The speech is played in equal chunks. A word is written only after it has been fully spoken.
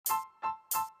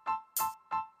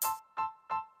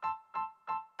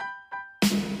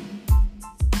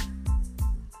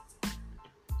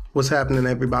What's happening,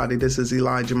 everybody? This is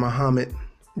Elijah Muhammad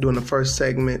doing the first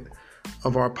segment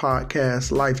of our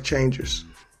podcast, Life Changers.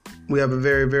 We have a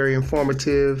very, very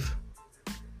informative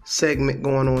segment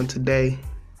going on today.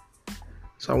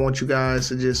 So I want you guys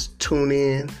to just tune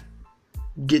in,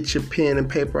 get your pen and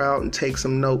paper out and take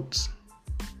some notes.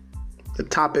 The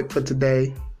topic for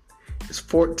today is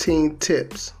 14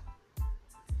 tips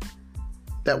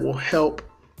that will help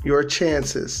your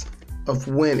chances of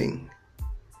winning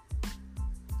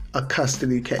a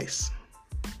custody case.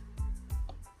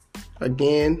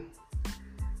 Again,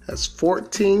 that's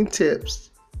 14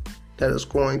 tips that is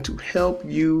going to help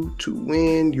you to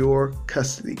win your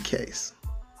custody case.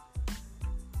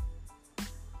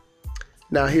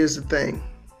 Now, here's the thing.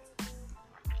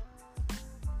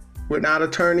 We're not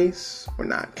attorneys. We're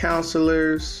not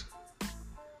counselors.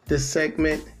 This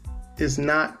segment is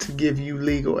not to give you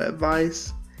legal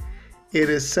advice. It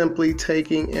is simply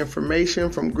taking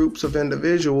information from groups of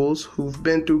individuals who've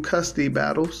been through custody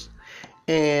battles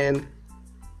and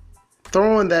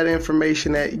throwing that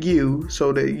information at you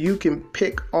so that you can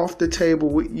pick off the table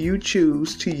what you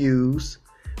choose to use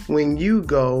when you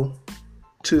go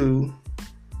to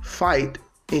fight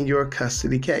in your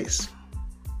custody case.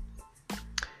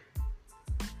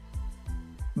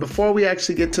 Before we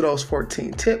actually get to those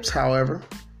 14 tips, however,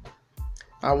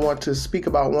 I want to speak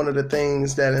about one of the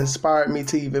things that inspired me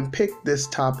to even pick this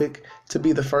topic to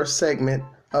be the first segment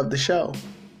of the show.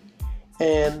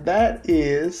 And that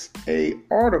is an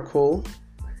article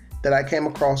that I came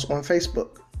across on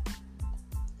Facebook.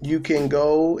 You can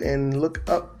go and look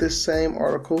up this same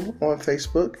article on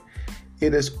Facebook.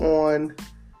 It is on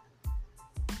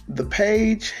the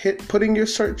page, put in your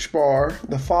search bar,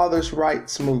 the Father's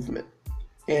Rights Movement.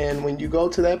 And when you go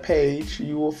to that page,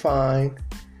 you will find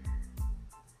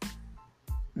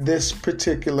this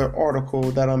particular article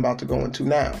that I'm about to go into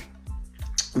now.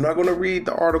 I'm not going to read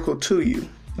the article to you,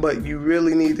 but you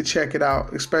really need to check it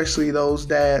out, especially those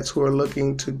dads who are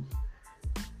looking to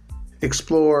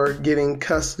explore getting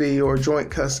custody or joint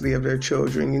custody of their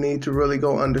children. You need to really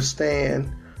go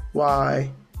understand why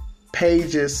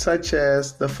pages such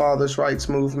as the Father's Rights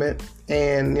Movement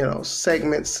and,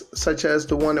 segments such as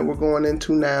the one that we're going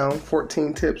into now,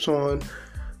 14 tips on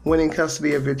winning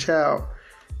custody of your child.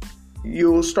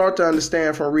 You'll start to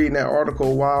understand from reading that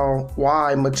article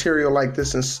why material like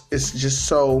this is just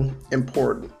so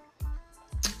important.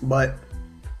 But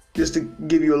just to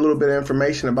give you a little bit of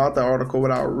information about the article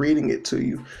without reading it to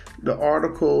you, the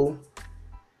article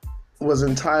was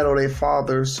entitled A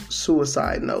Father's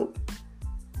Suicide Note.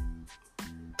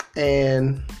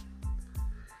 And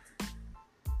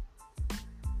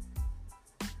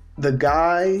the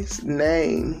guy's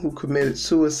name who committed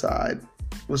suicide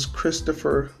was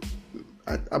Christopher,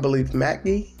 I believe,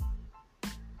 Mackey.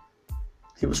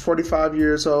 He was 45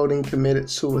 years old and committed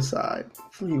suicide.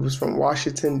 He was from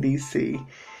Washington, D.C.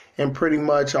 And pretty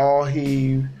much all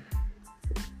he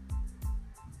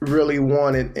really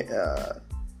wanted, to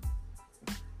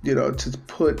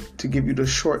give you the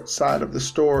short side of the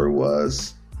story,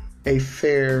 was a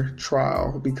fair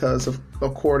trial because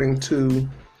according to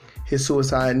his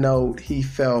suicide note, he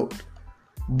felt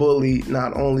bullied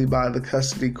not only by the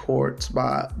custody courts,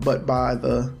 but by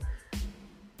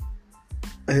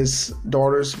his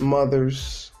daughter's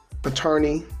mother's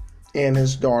attorney and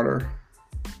his daughter's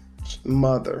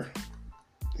mother.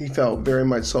 He felt very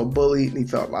much so bullied. He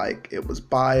felt like it was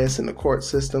bias in the court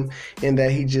system and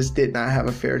that he just did not have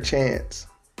a fair chance.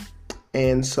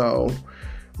 And so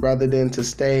rather than to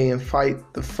stay and fight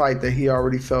the fight that he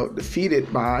already felt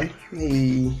defeated by,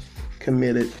 he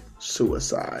committed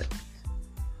suicide.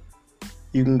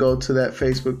 You can go to that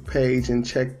Facebook page and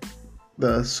check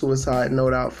the suicide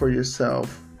note out for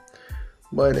yourself.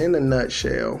 But in a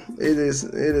nutshell, it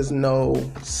is no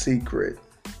secret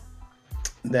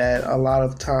that a lot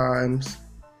of times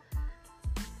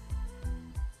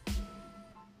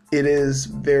it is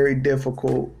very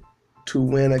difficult to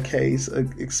win a case,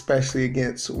 especially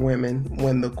against women,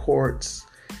 when the courts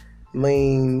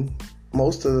lean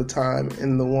most of the time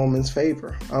in the woman's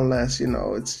favor, unless,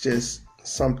 it's just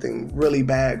something really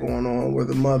bad going on where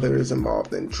the mother is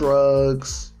involved in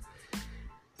drugs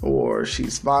or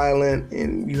she's violent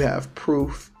and you have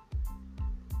proof.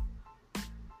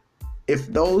 If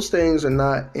those things are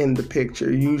not in the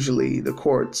picture, usually the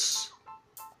courts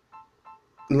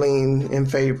lean in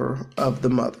favor of the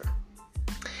mother.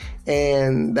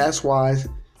 And that's why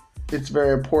it's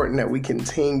very important that we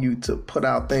continue to put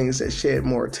out things that shed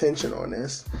more attention on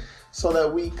this so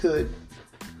that we could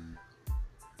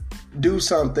do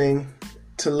something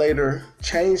to later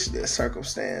change this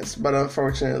circumstance, but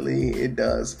unfortunately it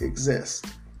does exist.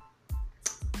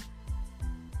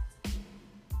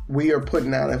 we are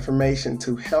putting out information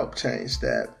to help change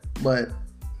that, but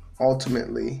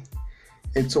ultimately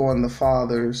it's on the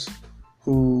fathers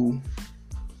who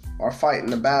are fighting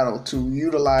the battle to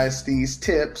utilize these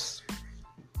tips,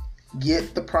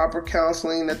 get the proper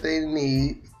counseling that they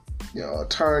need,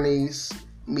 attorneys,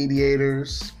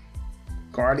 mediators,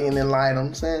 guardian ad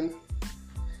litems, and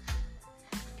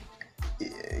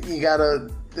you gotta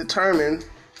determine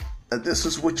that this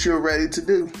is what you're ready to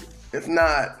do. If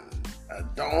not, I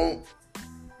don't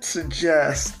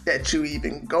suggest that you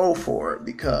even go for it,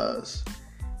 because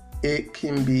it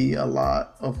can be a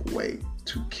lot of weight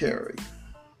to carry.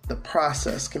 The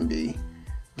process can be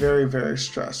very, very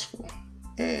stressful.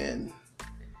 And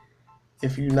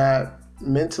if you're not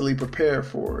mentally prepared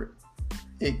for it,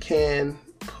 it can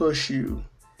push you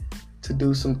to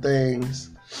do some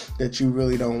things that you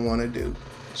really don't want to do.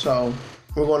 So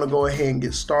we're going to go ahead and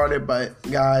get started. But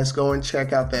guys, go and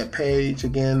check out that page.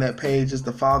 Again, that page is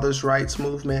the Fathers' Rights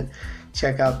Movement.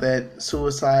 Check out that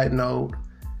suicide note.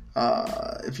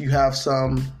 If you have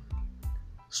some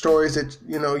stories that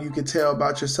you could tell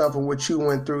about yourself and what you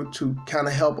went through to kind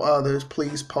of help others,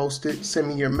 please post it. Send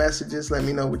me your messages. Let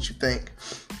me know what you think.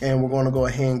 And we're going to go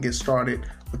ahead and get started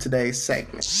with today's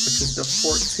segment, which is the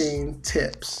 14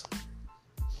 tips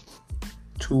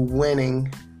to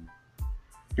winning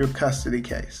your custody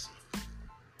case.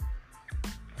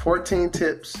 14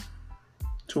 tips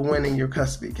to winning your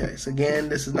custody case. Again,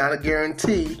 this is not a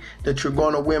guarantee that you're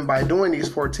going to win by doing these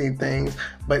 14 things,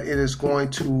 but it is going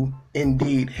to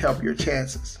indeed help your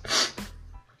chances.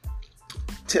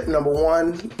 Tip number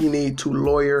 1, you need to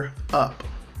lawyer up.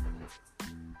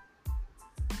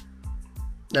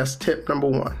 That's tip number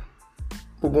 1.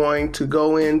 We're going to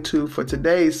go into, for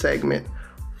today's segment,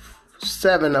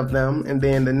 7 of them, and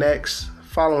then the next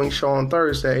following show on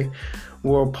Thursday,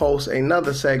 we'll post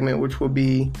another segment, which will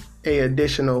be an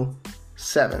additional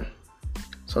 7.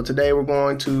 So today we're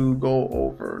going to go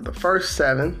over the first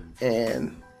 7,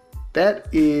 and that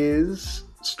is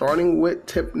starting with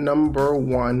tip number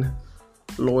 1,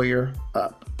 lawyer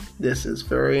up. This is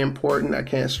very important. I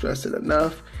can't stress it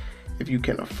enough. If you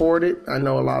can afford it, I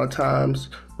know a lot of times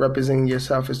representing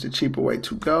yourself is the cheaper way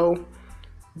to go,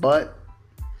 but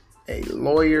a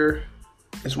lawyer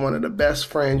is one of the best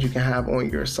friends you can have on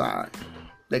your side.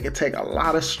 They can take a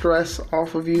lot of stress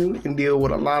off of you and deal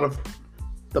with a lot of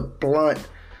the blunt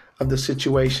of the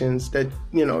situations that,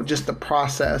 just the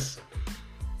process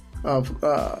of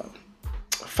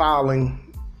filing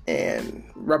and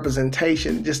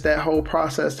representation, just that whole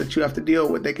process that you have to deal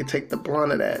with. They can take the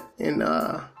blunt of that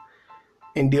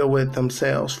and deal with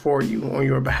themselves for you on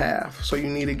your behalf. So you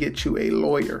need to get you a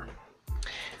lawyer.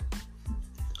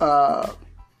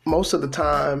 Most of the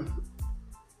time,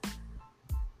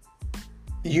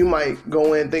 you might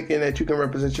go in thinking that you can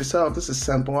represent yourself. This is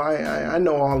simple. I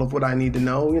know all of what I need to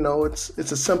know. It's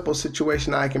a simple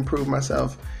situation. I can prove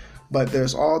myself. But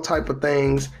there's all type of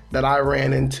things that I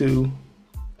ran into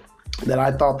that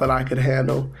I thought that I could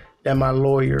handle that my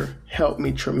lawyer helped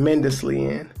me tremendously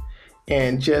in.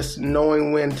 And just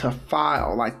knowing when to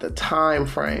file, like the time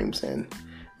frames, and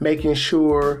making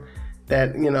sure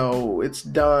that, it's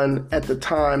done at the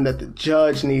time that the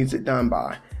judge needs it done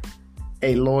by.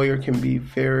 A lawyer can be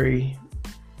very,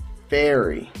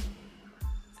 very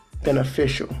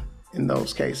beneficial in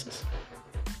those cases.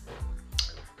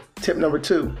 Tip number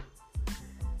 2,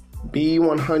 be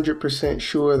 100%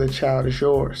 sure the child is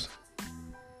yours.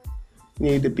 You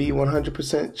need to be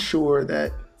 100% sure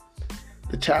that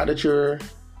the child that you're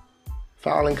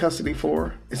filing custody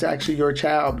for is actually your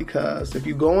child, because if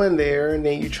you go in there and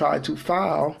then you try to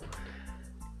file,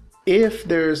 if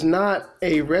there's not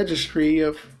a registry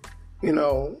of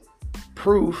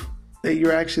proof that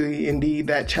you're actually indeed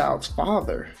that child's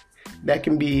father, that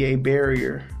can be a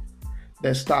barrier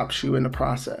that stops you in the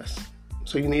process.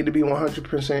 So you need to be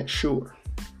 100% sure.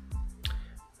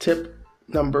 Tip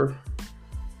number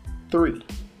 3,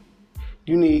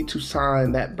 you need to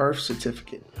sign that birth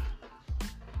certificate.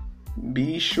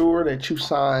 Be sure that you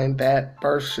sign that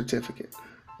birth certificate,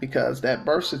 because that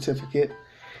birth certificate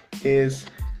is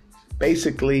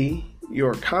basically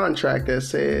your contract that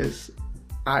says,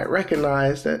 I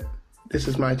recognize that this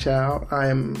is my child. I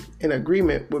am in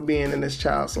agreement with being in this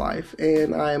child's life,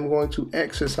 and I am going to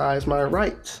exercise my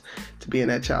rights to be in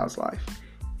that child's life.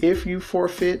 If you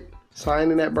forfeit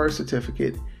signing that birth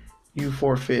certificate, you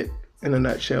forfeit, in a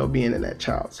nutshell, being in that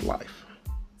child's life.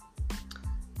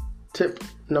 Tip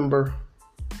number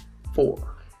 4,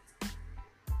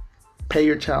 pay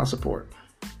your child support.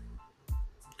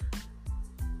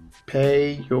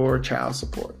 Pay your child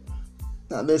support.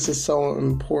 Now, this is so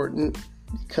important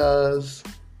because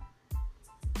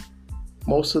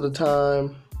most of the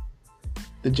time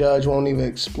The judge won't even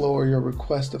explore your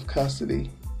request of custody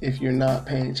if you're not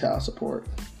paying child support.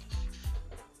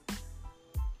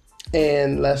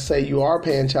 And let's say you are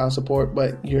paying child support,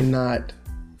 but you're not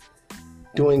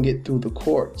doing it through the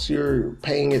courts. You're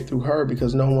paying it through her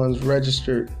because no one's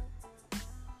registered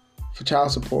for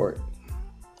child support.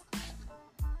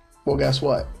 Well, guess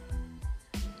what?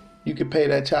 You could pay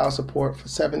that child support for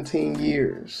 17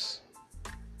 years,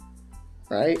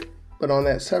 right? But on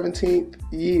that 17th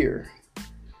year,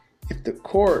 if the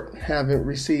court haven't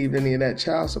received any of that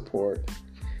child support,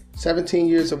 17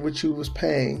 years of which you was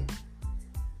paying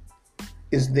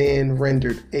is then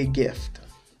rendered a gift.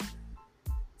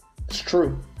 It's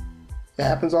true. It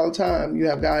happens all the time. You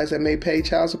have guys that may pay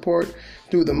child support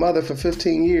through the mother for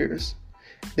 15 years.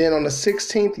 Then on the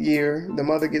 16th year, the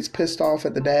mother gets pissed off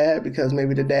at the dad because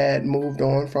maybe the dad moved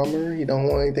on from her. He don't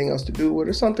want anything else to do with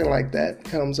her. Something like that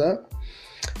comes up.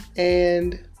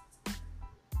 And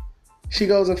she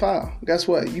goes and files. Guess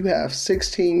what? You have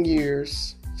 16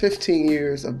 years, 15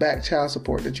 years of back child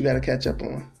support that you got to catch up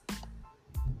on.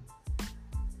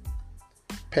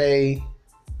 Pay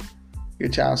your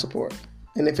child support.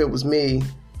 And if it was me,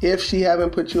 if she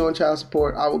haven't put you on child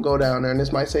support, I would go down there, and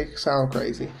this might sound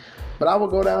crazy, but I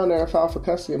would go down there and file for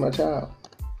custody of my child.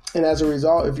 And as a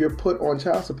result, if you're put on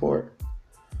child support,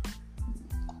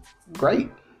 great.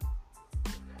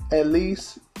 At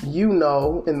least you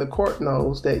know, and the court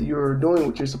knows, that you're doing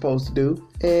what you're supposed to do,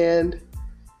 and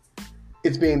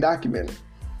it's being documented.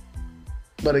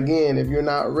 But again, if you're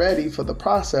not ready for the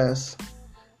process,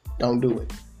 don't do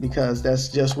it, because that's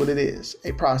just what it is,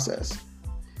 a process.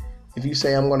 If you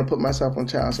say, I'm going to put myself on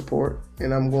child support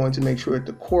and I'm going to make sure that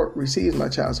the court receives my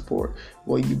child support,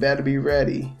 well, you better be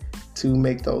ready to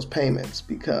make those payments,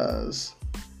 because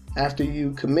after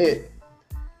you commit,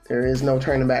 there is no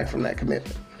turning back from that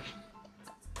commitment.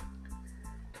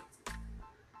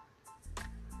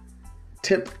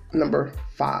 Tip number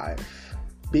 5,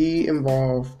 be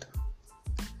involved.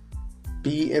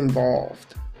 Be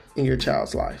involved in your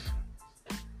child's life.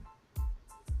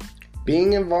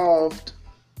 Being involved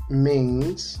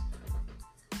means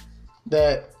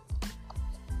that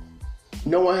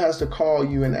no one has to call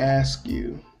you and ask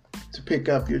you to pick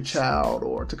up your child,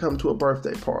 or to come to a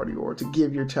birthday party, or to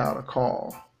give your child a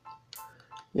call.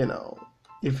 You know,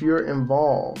 if you're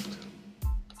involved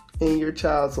in your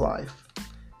child's life,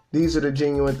 these are the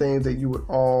genuine things that you would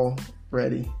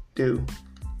already do.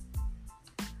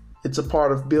 It's a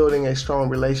part of building a strong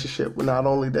relationship with not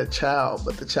only that child,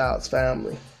 but the child's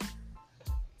family.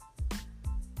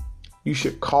 You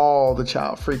should call the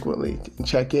child frequently and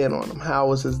check in on him. How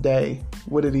was his day?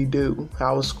 What did he do?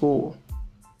 How was school?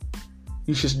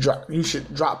 You should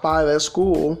drop by that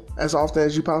school as often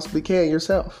as you possibly can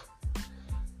yourself.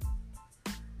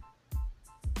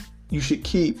 You should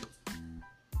keep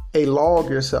a log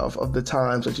yourself of the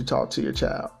times that you talk to your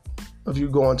child, of you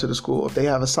going to the school. If they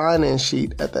have a sign-in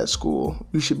sheet at that school,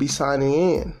 you should be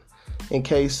signing in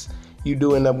case you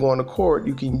do end up going to court.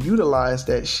 You can utilize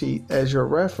that sheet as your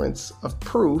reference of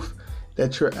proof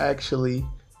that you're actually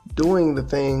doing the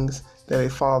things that a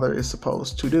father is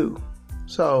supposed to do.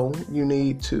 So you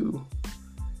need to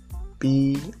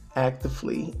be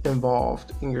actively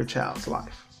involved in your child's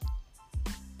life.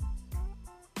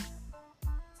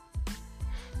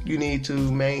 You need to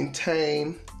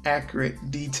maintain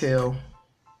accurate, detailed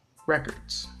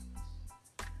records.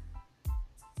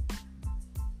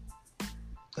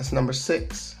 That's number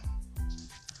 6.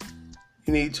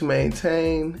 You need to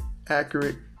maintain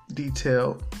accurate,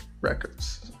 detailed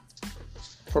records.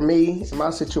 For me, in my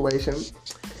situation,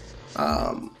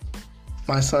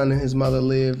 my son and his mother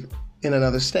live in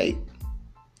another state.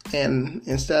 And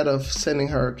instead of sending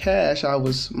her cash, I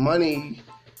was sending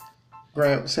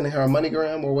her a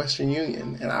MoneyGram or Western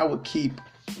Union. And I would keep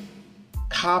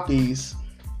copies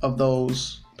of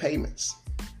those payments.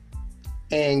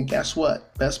 And guess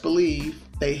what? Best believe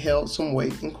they held some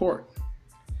weight in court.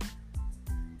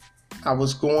 I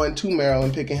was going to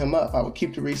Maryland picking him up. I would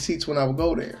keep the receipts when I would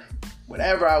go there.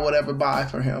 Whatever I would ever buy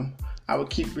for him, I would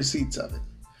keep receipts of it.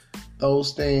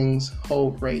 Those things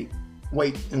hold weight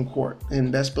in court.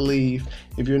 And best believe,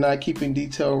 if you're not keeping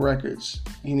detailed records,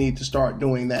 you need to start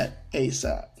doing that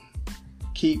ASAP.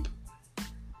 Keep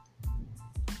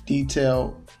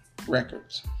detailed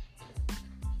records.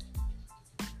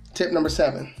 Tip number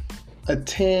 7,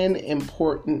 attend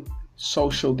important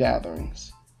social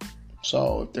gatherings.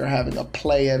 So if they're having a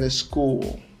play at his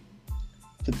school,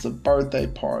 if it's a birthday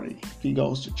party, if he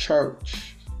goes to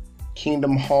church,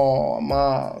 Kingdom Hall, a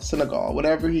mosque, synagogue,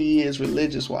 whatever he is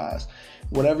religious-wise,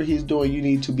 whatever he's doing, you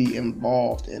need to be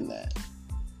involved in that.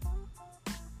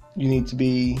 You need to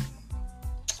be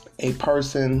a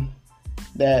person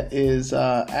that is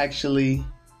actually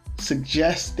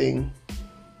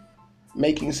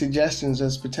making suggestions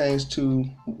as pertains to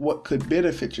what could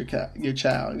benefit your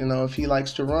child. You know, if he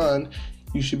likes to run,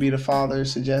 you should be the father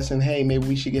suggesting, hey, maybe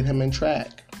we should get him in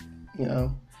track. You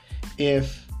know,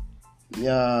 if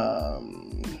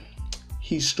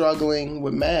he's struggling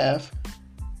with math,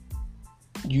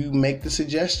 you make the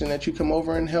suggestion that you come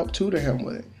over and help tutor him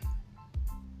with it.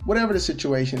 Whatever the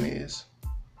situation is,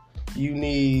 you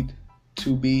need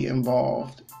to be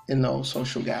involved in those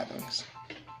social gatherings.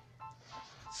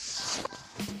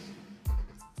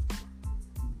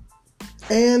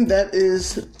 And that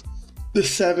is the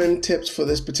 7 tips for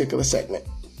this particular segment.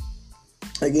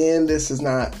 Again, this is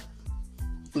not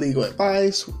legal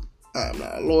advice. I'm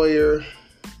not a lawyer.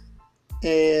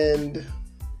 And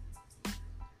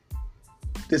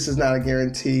this is not a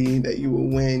guarantee that you will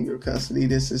win your custody.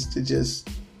 This is to just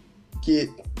get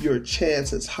your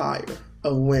chances higher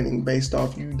of winning based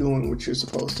off you doing what you're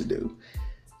supposed to do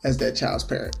as that child's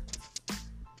parent.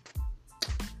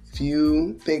 If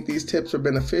you think these tips are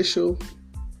beneficial,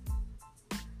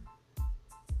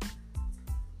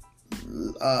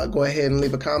 go ahead and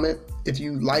leave a comment. If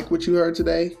you like what you heard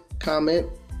today, comment.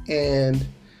 And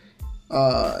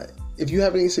if you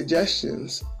have any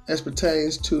suggestions as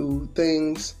pertains to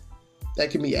things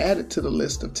that can be added to the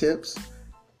list of tips,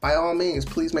 by all means,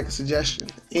 please make a suggestion.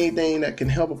 Anything that can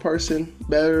help a person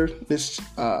better his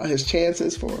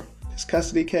chances for his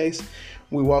custody case,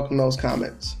 we welcome those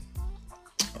comments.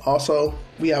 Also,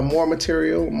 we have more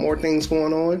material, more things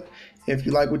going on. If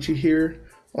you like what you hear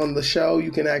on the show,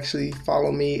 you can actually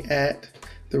follow me at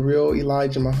The Real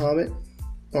Elijah Muhammad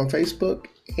on Facebook,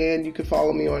 and you can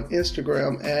follow me on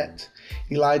Instagram at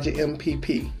Elijah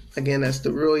MPP. Again, that's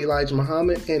The Real Elijah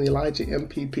Muhammad and Elijah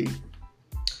MPP.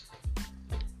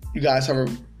 You guys have a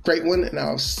great one, and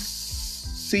I'll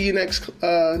see you next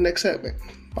segment.